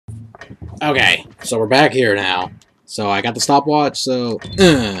Okay, so we're back here now. So I got the stopwatch, so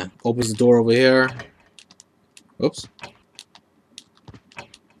opens the door over here. Oops.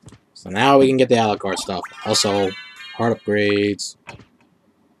 So now we can get the a la carte stuff. Also, heart upgrades.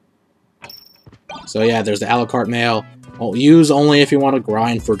 So yeah, there's the a la carte mail. Well, use only if you want to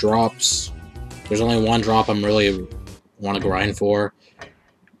grind for drops. There's only one drop I'm really want to grind for.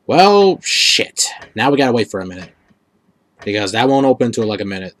 Well, shit. Now we gotta wait for a minute. Because that won't open until like a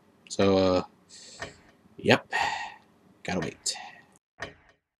minute. So, yep. Gotta wait.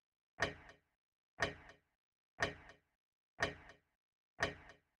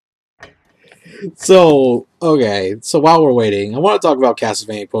 So, okay. So while we're waiting, I want to talk about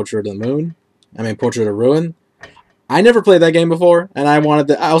Castlevania Portrait of the Moon. Portrait of Ruin. I never played that game before, and I wanted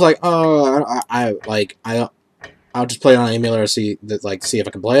to. I was like, oh, I'll just play it on an emulator, see if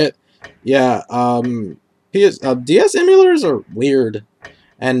I can play it. Yeah, DS emulators are weird,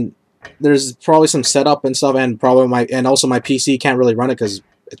 and there's probably some setup and stuff, and also my PC can't really run it because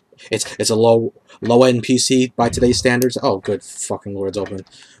it's a low end PC by today's standards. Oh, good fucking lord, it's open.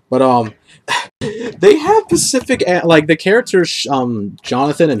 But they have specific like the characters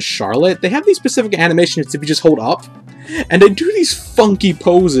Jonathan and Charlotte. They have these specific animations to be just hold up, and they do these funky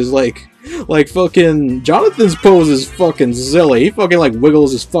poses like fucking Jonathan's pose is fucking silly. He fucking like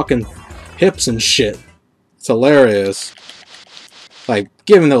wiggles his fucking hips and shit. It's hilarious. Like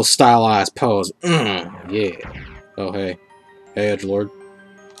giving those stylized pose. Yeah. Oh hey, edgelord.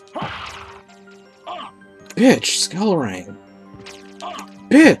 Bitch, Skellerang.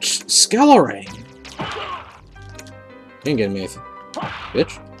 Bitch, Skellerang. You ain't getting me anything,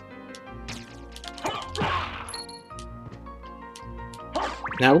 bitch.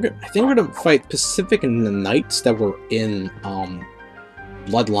 Now I think we're gonna fight Pacific and the Knights that were in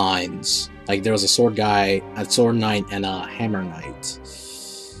Bloodlines. Like there was a sword guy, a sword knight, and a hammer knight.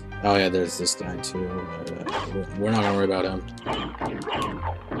 Oh yeah, there's this guy too. We're not gonna worry about him.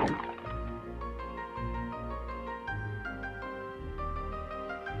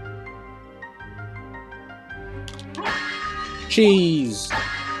 Cheese.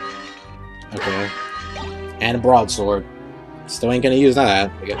 Okay. And a broadsword. Still ain't gonna use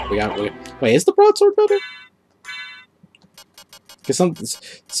that. Wait, is the broadsword better?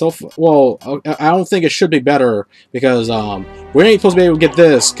 Well, I don't think it should be better because we ain't supposed to be able to get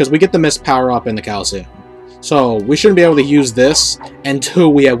this because we get the mist power up in the Coliseum. So we shouldn't be able to use this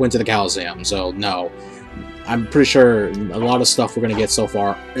until we went to the Coliseum. So no, I'm pretty sure a lot of stuff we're gonna get so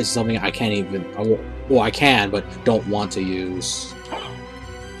far is something I can't even. Well, I can, but don't want to use.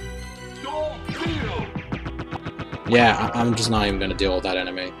 Yeah, I'm just not even gonna deal with that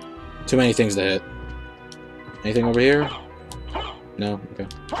enemy. Too many things to hit. Anything over here? No? Okay.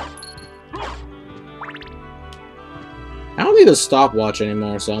 I don't need a stopwatch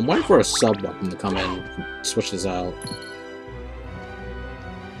anymore, so I'm waiting for a sub button to come in and switch this out.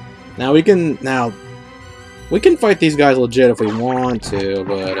 Now we can fight these guys legit if we want to,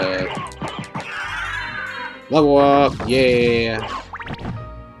 but level up, yeah.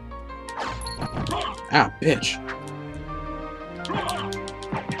 Ah, bitch.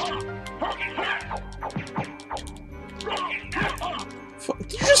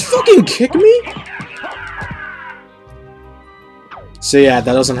 Did you just fucking kick me? So yeah,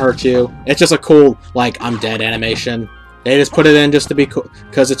 that doesn't hurt you. It's just a cool, like, I'm dead animation. They just put it in just to be cool,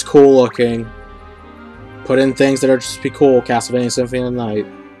 because it's cool looking. Put in things that are just to be cool. Castlevania Symphony of the Night.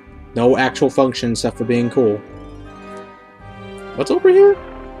 No actual function except for being cool. What's over here?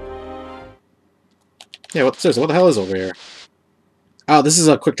 Yeah, seriously, what the hell is over here? Oh, this is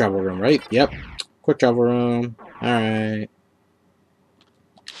a quick travel room, right? Yep. Quick travel room. Alright.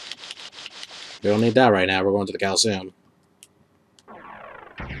 We don't need that right now. We're going to the Coliseum.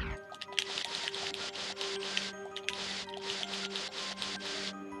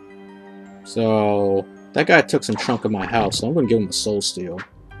 So, that guy took some chunk of my house, so I'm going to give him a soul steal.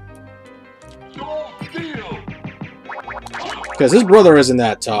 Because his brother isn't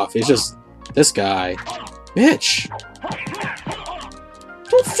that tough. He's just this guy. Bitch!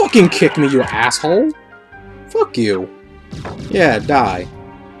 Don't fucking kick me, you asshole! Fuck you. Yeah, die.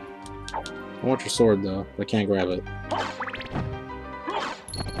 I want your sword, though. I can't grab it.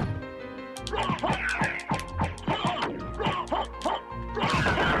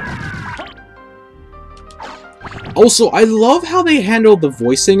 Also, I love how they handled the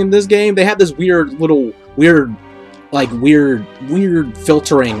voicing in this game. They had this weird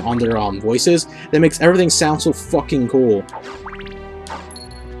filtering on their voices that makes everything sound so fucking cool.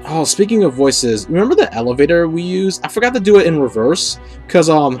 Oh, speaking of voices, remember the elevator we used? I forgot to do it in reverse, because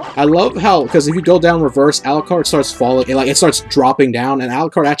I love how, because if you go down reverse, Alucard starts falling, and, like, it starts dropping down, and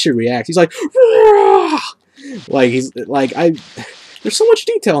Alucard actually reacts. He's like, "Rah!" Like, he's, like, there's so much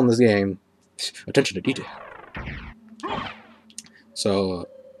detail in this game. Attention to detail. So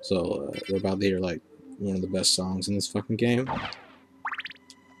we're about to hear, like, one of the best songs in this fucking game.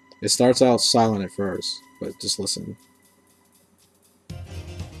 It starts out silent at first, but just listen.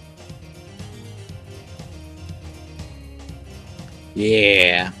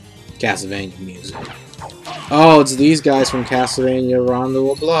 Yeah, Castlevania music. Oh, it's these guys from Castlevania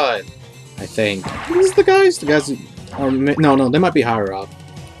Rondo of Blood, I think. These are the guys? The guys who... Or, no, they might be higher up.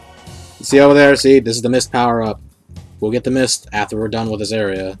 See over there? See? This is the mist power-up. We'll get the mist after we're done with this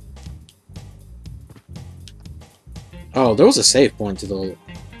area. Oh, there was a save point to the...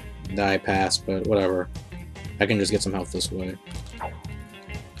 that I passed, but whatever. I can just get some health this way.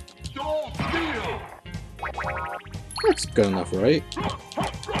 That's good enough, right?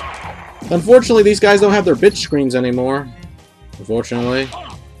 Unfortunately, these guys don't have their bitch screens anymore. Unfortunately.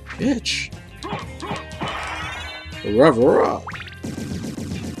 Bitch. Rev up.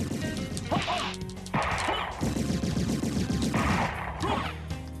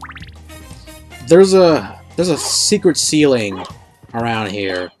 There's a secret ceiling around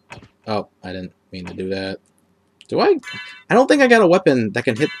here. Oh, I didn't mean to do that. Do I? I don't think I got a weapon that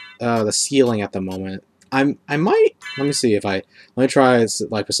can hit the ceiling at the moment. I might. Let me see if I. Let me try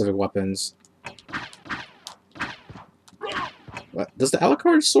like specific weapons. What? Does the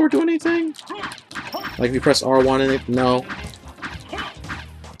Alucard sword do anything? Like if you press R1 in it? No.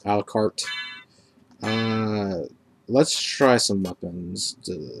 Alucard. Let's try some weapons.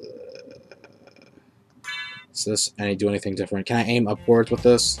 Does this do anything different? Can I aim upwards with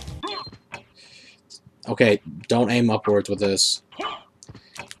this? Okay, don't aim upwards with this.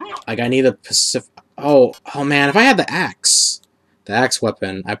 Like I need a Pacific. Oh man, if I had the axe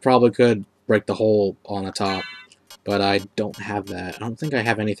weapon, I probably could break the hole on the top. But I don't have that. I don't think I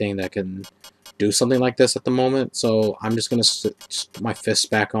have anything that can do something like this at the moment. So I'm just gonna put my fists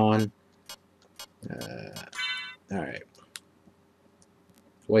back on. Alright.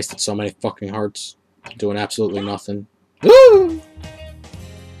 Wasted so many fucking hearts doing absolutely nothing. Woo!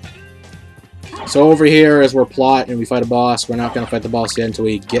 So over here, as we're plotting and we fight a boss, we're not gonna fight the boss yet until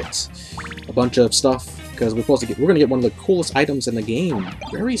we get a bunch of stuff, because we're gonna get one of the coolest items in the game.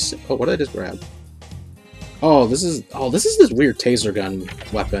 Very oh, what did I just grab? Oh, this is this weird taser gun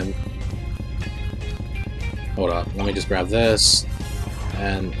weapon. Hold up, let me just grab this.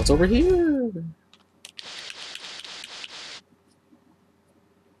 And what's over here?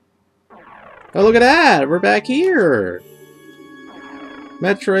 Oh, look at that! We're back here!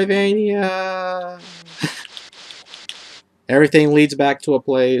 Metroidvania! Everything leads back to a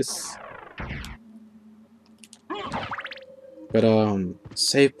place. But,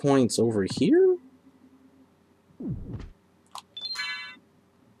 save points over here?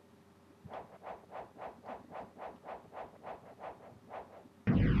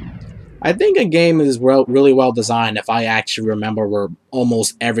 I think a game is really well designed if I actually remember where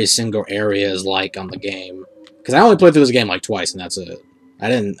almost every single area is like on the game. Because I only played through this game like twice, and that's it. I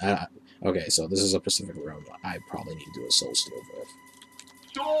didn't... okay, so this is a Pacific Rim. I probably need to do a Soul Steel Viv.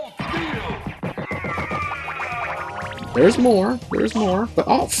 There's more. There's more. But,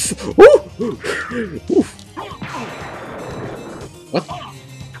 oh! What?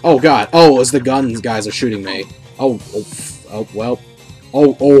 Oh, God. Oh, it's the guns guys are shooting me. Oh, well...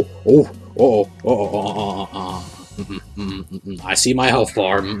 I see my health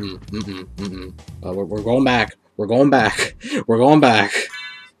bar. We're going back. We're going back. We're going back.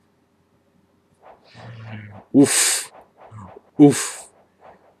 Oof. Oof.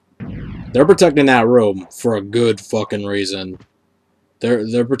 They're protecting that room for a good fucking reason.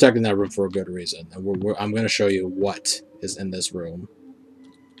 They're protecting that room for a good reason. And I'm gonna show you what is in this room.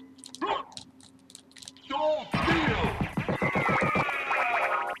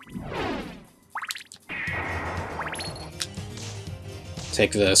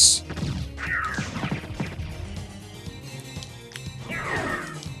 Take this.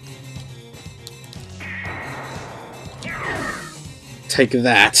 Take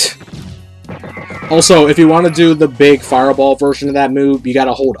that. Also, if you want to do the big fireball version of that move, you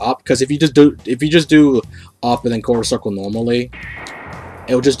gotta hold up, because if you just do up and then quarter circle normally,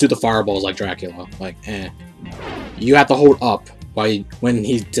 it'll just do the fireballs like Dracula. Like, you have to hold up when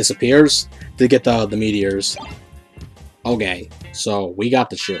he disappears to get the meteors. Okay, so we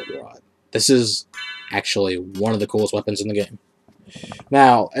got the shield rod. This is actually one of the coolest weapons in the game.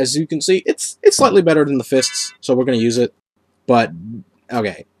 Now, as you can see, it's slightly better than the fists, so we're gonna use it. But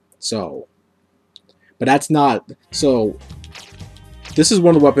okay, So, but that's not, so, this is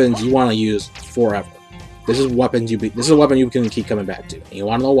one of the weapons you want to use forever. This is weapons this is a weapon you can keep coming back to. And you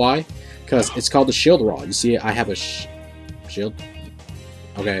want to know why? Because it's called the shield rod. You see, I have a shield.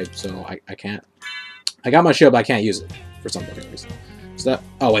 Okay, so I can't. I got my shield, but I can't use it for some fucking reason. So that.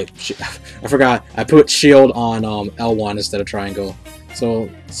 Oh wait, I forgot. I put shield on L1 instead of triangle. So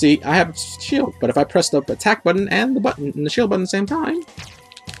see, I have shield, but if I press the attack button and the shield button at the same time,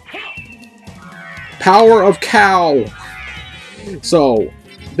 power of cow. So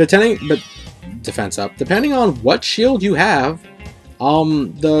defense up. Depending on what shield you have,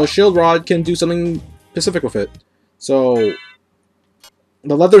 the shield rod can do something specific with it. So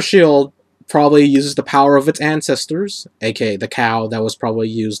the leather shield probably uses the power of its ancestors, aka the cow that was probably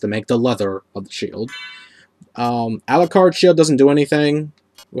used to make the leather of the shield. Alucard shield doesn't do anything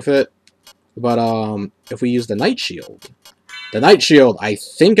with it, but if we use the Knight shield, I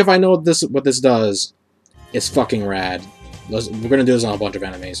think if I know what this does, it's fucking rad. We're gonna do this on a bunch of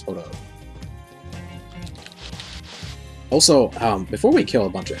enemies. Hold up. Also, before we kill a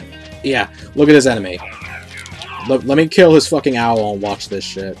bunch of enemies, yeah, look at this enemy. Let me kill his fucking owl and watch this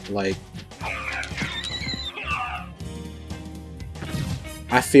shit. Like,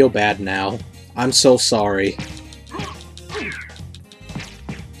 I feel bad now. I'm so sorry.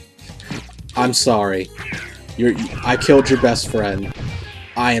 I'm sorry. I killed your best friend.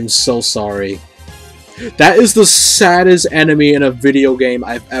 I am so sorry. That is the saddest enemy in a video game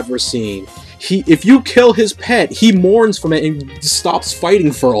I've ever seen. If you kill his pet, he mourns from it and stops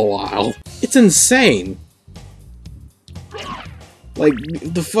fighting for a while. It's insane. Like,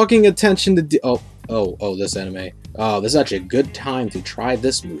 the fucking attention to oh, this enemy. Oh, this is actually a good time to try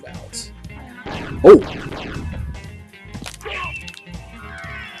this move out. Oh!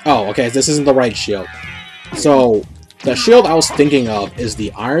 Oh, okay, this isn't the right shield. So, the shield I was thinking of is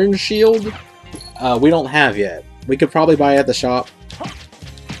the iron shield. We don't have yet. We could probably buy it at the shop.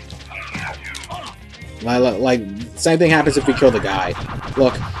 Like, same thing happens if we kill the guy.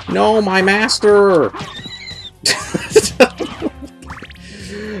 Look, no, my master!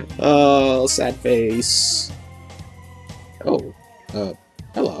 Oh, sad face. Oh,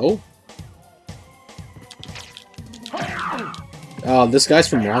 hello. Oh, this guy's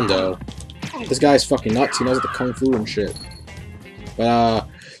from Rondo. This guy's fucking nuts. He knows the kung fu and shit. But,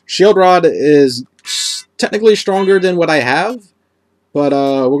 Shield Rod is technically stronger than what I have. But,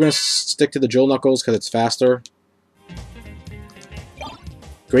 we're gonna stick to the Jewel Knuckles because it's faster.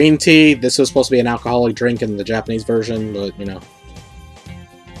 Green tea. This was supposed to be an alcoholic drink in the Japanese version, but, you know.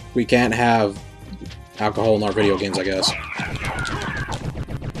 We can't have alcohol in our video games, I guess.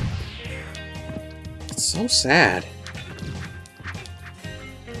 It's so sad.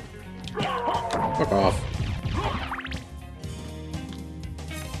 Fuck off.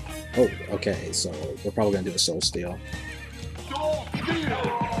 Oh, okay, so we're probably gonna do a Soul Steal.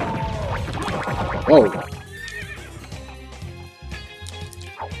 Whoa!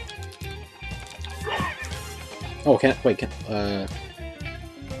 Oh,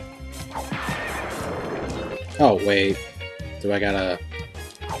 oh, wait. Do I gotta...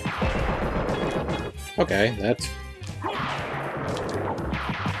 Okay, that's...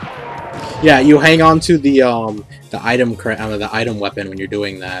 Yeah, you hang on to the item weapon when you're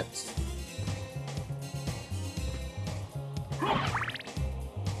doing that.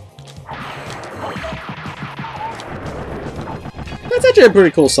 That's actually a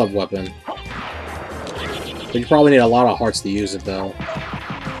pretty cool sub-weapon. But you probably need a lot of hearts to use it, though.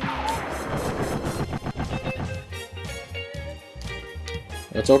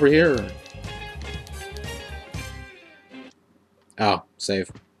 What's over here? Oh,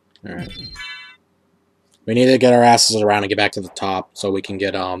 save. Alright. We need to get our asses around and get back to the top so we can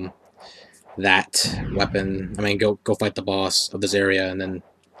get, that weapon. I mean, go fight the boss of this area, and then...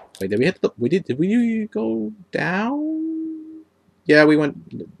 Wait, did we hit the... Did we go down? Yeah, we went...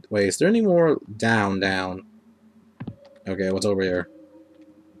 Wait, is there any more down? Okay, what's over here?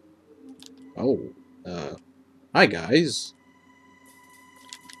 Oh, hi, guys.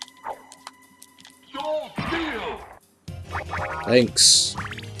 Thanks.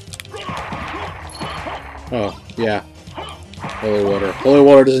 Oh, yeah. Holy water. Holy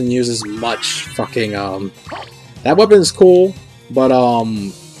water doesn't use as much fucking, That weapon is cool, but,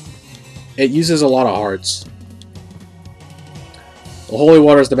 it uses a lot of hearts. Well, holy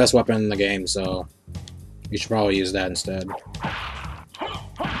water is the best weapon in the game, so you should probably use that instead.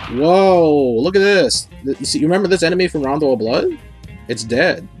 Whoa! Look at this! You remember this enemy from Rondo of Blood? It's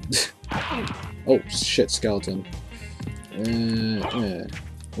dead. Oh, shit, skeleton.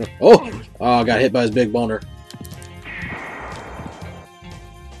 Oh! Oh, got hit by his big boner.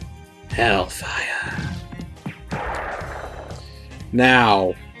 Hellfire.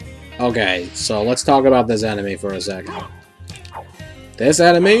 Now, okay, so let's talk about this enemy for a second. This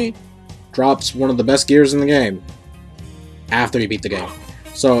enemy drops one of the best gears in the game after you beat the game.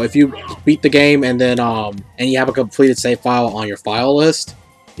 So if you beat the game and then and you have a completed save file on your file list,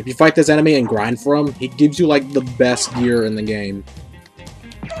 if you fight this enemy and grind for him, he gives you like the best gear in the game.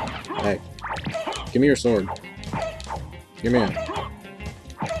 Hey, give me your sword. Give me it.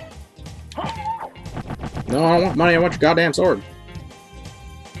 No, I don't want money. I want your goddamn sword.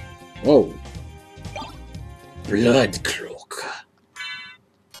 Whoa. Blood cloak.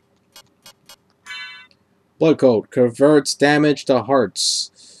 Blood coat converts damage to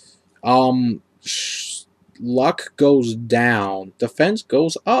hearts. Luck goes down. Defense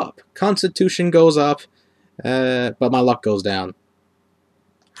goes up. Constitution goes up. But my luck goes down.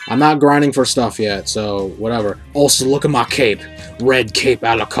 I'm not grinding for stuff yet, so whatever. Also, look at my cape. Red cape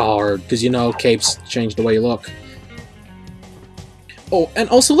a la carte. Because, you know, capes change the way you look. Oh, and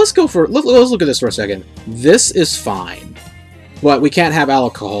also, let's look at this for a second. This is fine. But we can't have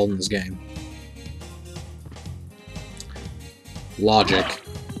alcohol in this game. Logic.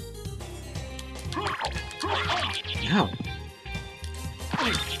 Ow.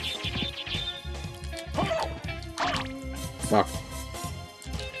 Fuck.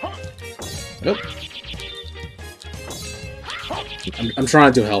 Nope. I'm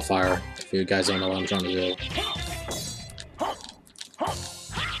trying to do Hellfire, if you guys don't know what I'm trying to do.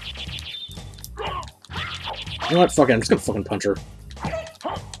 You know what? Fuck it, I'm just gonna fucking punch her.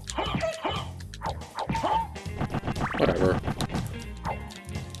 Whatever.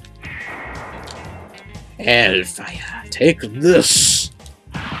 Hellfire, take this!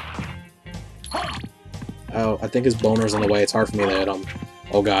 Oh, I think his boner's in the way. It's hard for me to hit him.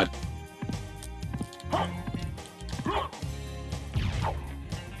 Oh god.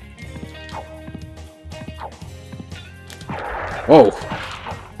 Oh!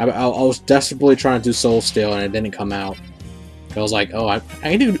 I was desperately trying to do Soul Steal and it didn't come out. I was like, oh, I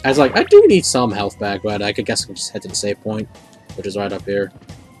do need some health back, but I guess I can just head to the save point, which is right up here.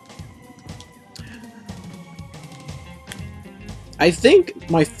 I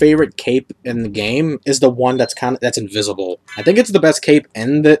think my favorite cape in the game is the one that's invisible. I think it's the best cape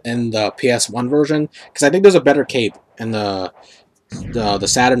in the PS1 version, because I think there's a better cape in the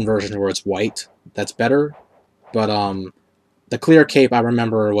Saturn version where it's white. That's better, but the clear cape I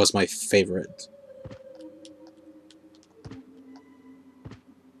remember was my favorite.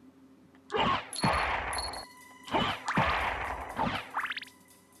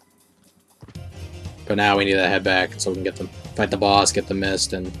 But now we need to head back so we can get them, fight the boss, get the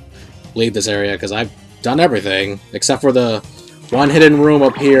mist, and leave this area, because I've done everything, except for the one hidden room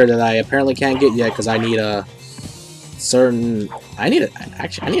up here that I apparently can't get yet, because I need a certain...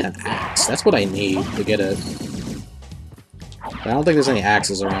 Actually, I need an axe. That's what I need to get it. But I don't think there's any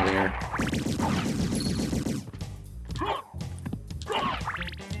axes around here.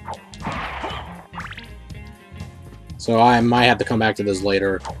 So I might have to come back to this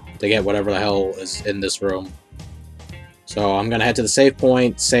later to get whatever the hell is in this room. So I'm gonna head to the save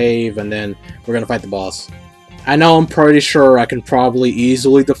point, save, and then we're gonna fight the boss. I know I'm pretty sure I can probably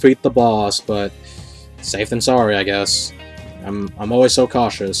easily defeat the boss, but safe than sorry, I guess. I'm always so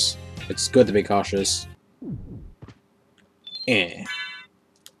cautious. It's good to be cautious. Eh.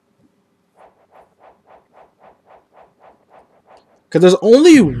 Because there's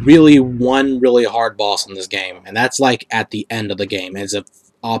only really one really hard boss in this game, and that's like at the end of the game as an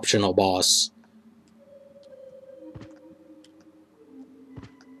optional boss.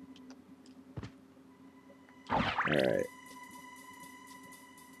 Alright.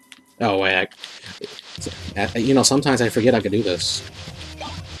 Oh, wait. You know, sometimes I forget I could do this.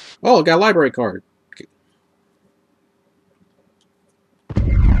 Oh, I got a library card.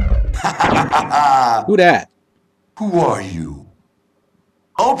 Who dat? Who are you?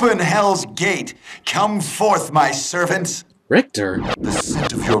 Open Hell's Gate! Come forth, my servants! Richter? The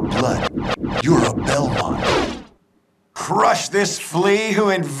scent of your blood. You're a Belmont. Crush this flea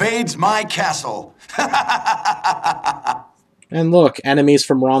who invades my castle! And look, enemies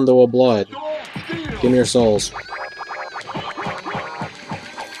from Rondo of Blood. Give me your souls.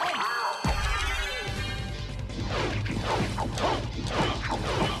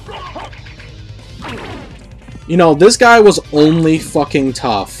 You know, this guy was only fucking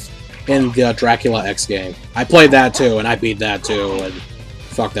tough in the Dracula X game. I played that too, and I beat that too, and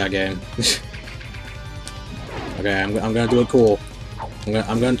fuck that game. Okay, I'm gonna do it cool.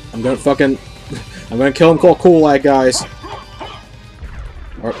 I'm gonna fucking, I'm gonna kill him cool like guys.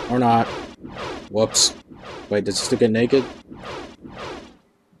 Or not. Whoops. Wait, does he still get naked?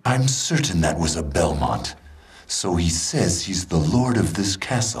 I'm certain that was a Belmont. So he says he's the lord of this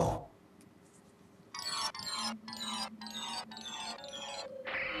castle.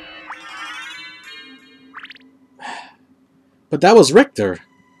 But that was Richter.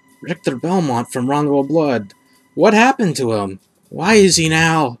 Richter Belmont from Rondo Blood. What happened to him? Why is he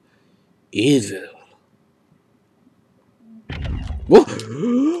now evil?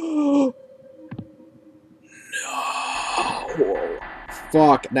 Whoa. No.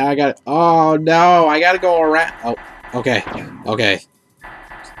 Fuck. Now I got. Oh no! I gotta go around. Oh. Okay. Okay.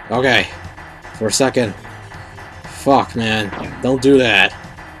 Okay. For a second. Fuck, man. Don't do that.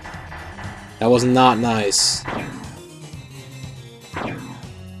 That was not nice.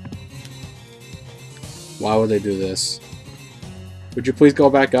 Why would they do this? Would you please go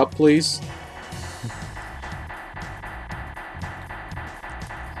back up, please?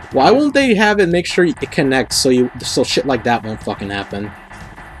 Why won't they have it make sure it connects so shit like that won't fucking happen?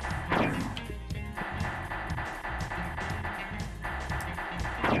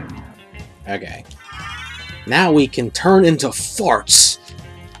 Okay. Now we can turn into farts.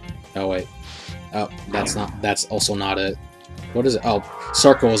 Oh wait. Oh, that's also not it. What is it? Oh,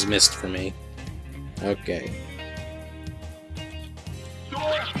 circle is missed for me. Okay.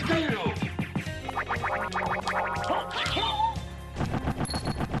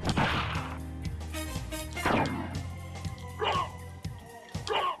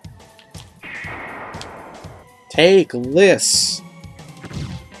 Take this.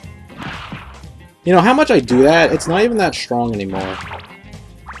 You know how much I do that? It's not even that strong anymore.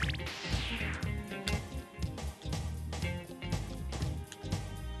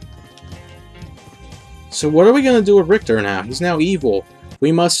 So what are we gonna do with Richter now? He's now evil.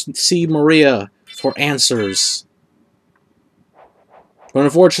 We must see Maria for answers. But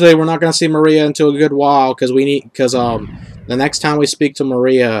unfortunately, we're not gonna see Maria until a good while because the next time we speak to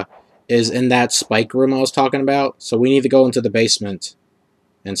Maria is in that spike room I was talking about. So we need to go into the basement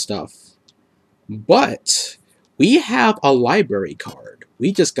and stuff. But we have a library card.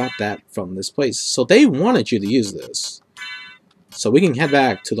 We just got that from this place. So they wanted you to use this. So we can head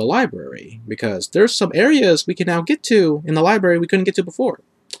back to the library because there's some areas we can now get to in the library we couldn't get to before.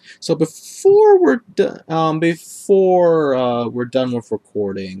 So before we're done with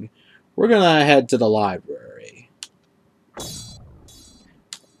recording, we're gonna head to the library.